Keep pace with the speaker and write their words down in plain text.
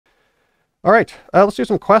All right, let's do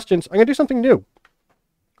some questions. I'm going to do something new.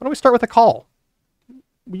 Why don't we start with a call?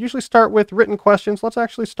 We usually start with written questions. Let's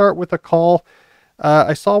actually start with a call.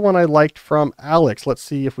 I saw one I liked from Alex. Let's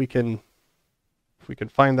see if we can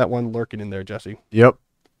find that one lurking in there, Jesse. Yep.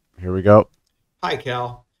 Here we go. Hi,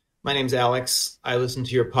 Cal. My name's Alex. I listen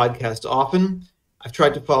to your podcast often. I've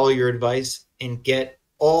tried to follow your advice and get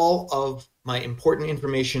all of my important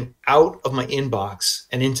information out of my inbox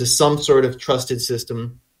and into some sort of trusted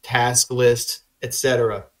system, task list,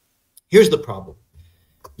 etc. Here's the problem.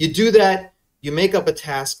 You do that, you make up a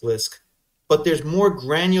task list, but there's more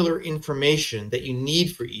granular information that you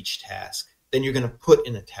need for each task than you're going to put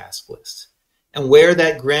in a task list. And where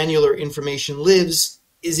that granular information lives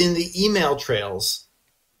is in the email trails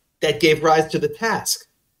that gave rise to the task.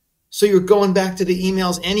 So you're going back to the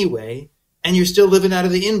emails anyway, and you're still living out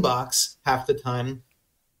of the inbox half the time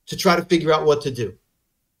to try to figure out what to do.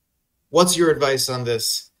 What's your advice on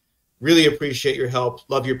this? Really appreciate your help.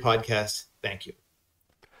 Love your podcast. Thank you.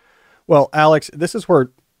 Well, Alex, this is where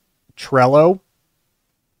Trello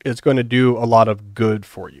is going to do a lot of good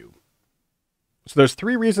for you. So there's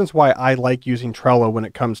 3 reasons why I like using Trello when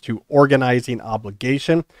it comes to organizing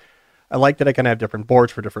obligation. I like that I can have different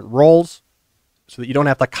boards for different roles so that you don't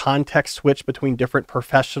have to context switch between different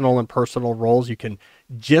professional and personal roles. You can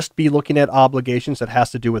just be looking at obligations that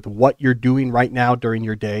has to do with what you're doing right now during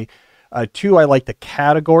your day. 2, I like the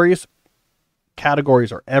categories.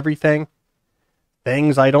 Categories are everything.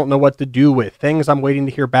 Things I don't know what to do with, things I'm waiting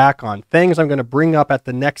to hear back on, things I'm going to bring up at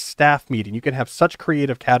the next staff meeting. You can have such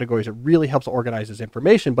creative categories. It really helps organize this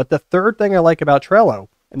information. But the third thing I like about Trello,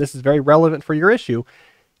 and this is very relevant for your issue,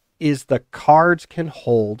 is the cards can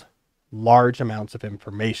hold large amounts of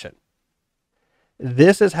information.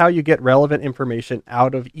 This is how you get relevant information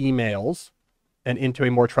out of emails and into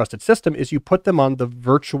a more trusted system, is you put them on the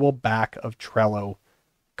virtual back of Trello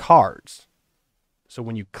cards. So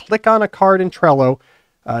when you click on a card in Trello,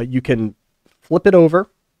 you can flip it over,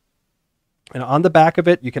 and on the back of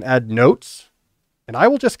it, you can add notes. And I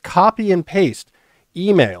will just copy and paste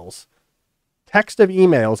emails, text of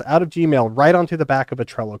emails out of Gmail right onto the back of a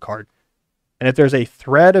Trello card. And if there's a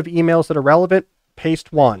thread of emails that are relevant,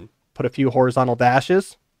 paste one, put a few horizontal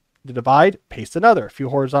dashes to divide, paste another, a few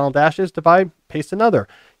horizontal dashes, divide, paste another.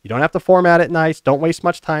 You don't have to format it nice. Don't waste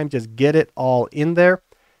much time. Just get it all in there.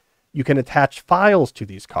 You can attach files to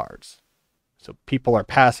these cards. So people are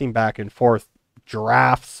passing back and forth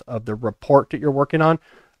drafts of the report that you're working on.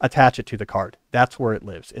 Attach it to the card. That's where it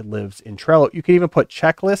lives. It lives in Trello. You can even put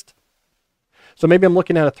checklist. So maybe I'm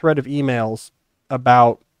looking at a thread of emails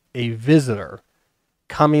about a visitor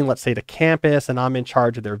coming, let's say, to campus, and I'm in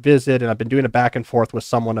charge of their visit, and I've been doing a back and forth with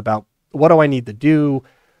someone about what do I need to do?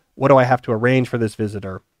 What do I have to arrange for this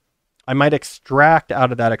visitor? I might extract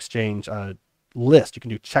out of that exchange list. You can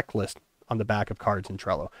do checklist on the back of cards in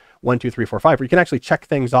Trello. 1, 2, 3, 4, 5, where you can actually check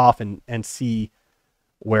things off and see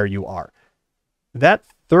where you are. That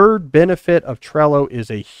third benefit of Trello is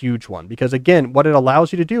a huge one, because again, what it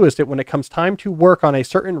allows you to do is that when it comes time to work on a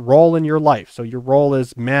certain role in your life, so your role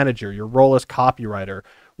as manager, your role as copywriter,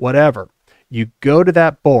 whatever, you go to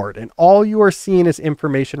that board and all you are seeing is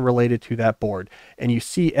information related to that board. And you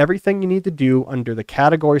see everything you need to do under the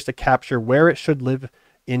categories to capture where it should live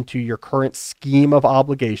into your current scheme of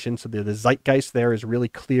obligation. So the zeitgeist there is really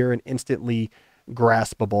clear and instantly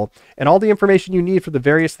graspable. And all the information you need for the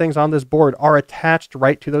various things on this board are attached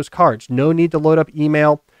right to those cards. No need to load up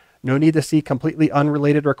email. No need to see completely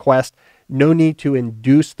unrelated requests. No need to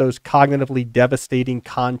induce those cognitively devastating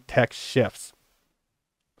context shifts.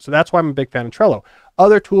 So that's why I'm a big fan of Trello.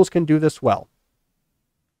 Other tools can do this well.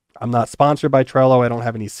 I'm not sponsored by Trello. I don't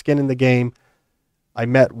have any skin in the game. I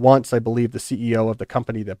met once, I believe, the CEO of the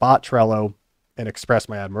company that bought Trello and expressed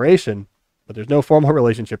my admiration, but there's no formal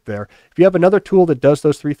relationship there. If you have another tool that does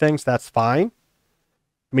those 3 things, that's fine.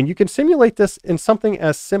 I mean, you can simulate this in something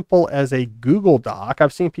as simple as a Google Doc.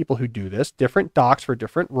 I've seen people who do this, different docs for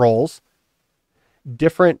different roles,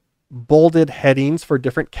 different bolded headings for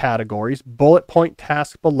different categories, bullet point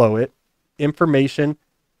tasks below it, information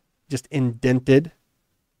just indented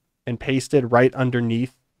and pasted right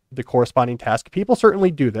underneath the corresponding task. People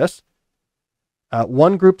certainly do this.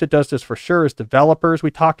 One group that does this for sure is developers.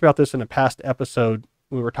 We talked about this in a past episode.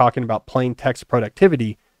 We were talking about plain text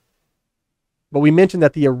productivity, but we mentioned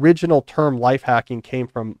that the original term life hacking came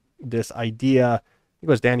from this idea. It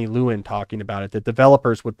was Danny Lewin talking about it, that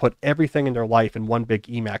developers would put everything in their life in one big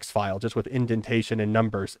Emacs file, just with indentation and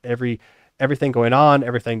numbers. Everything going on,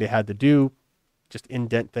 everything they had to do, just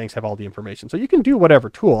indent things, have all the information. So you can do whatever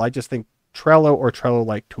tool. I just think Trello or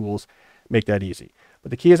Trello-like tools make that easy.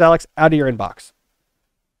 But the key is, Alex, out of your inbox.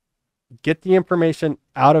 Get the information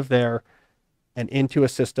out of there. and into a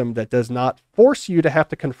system that does not force you to have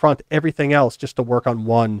to confront everything else just to work on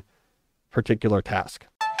one particular task.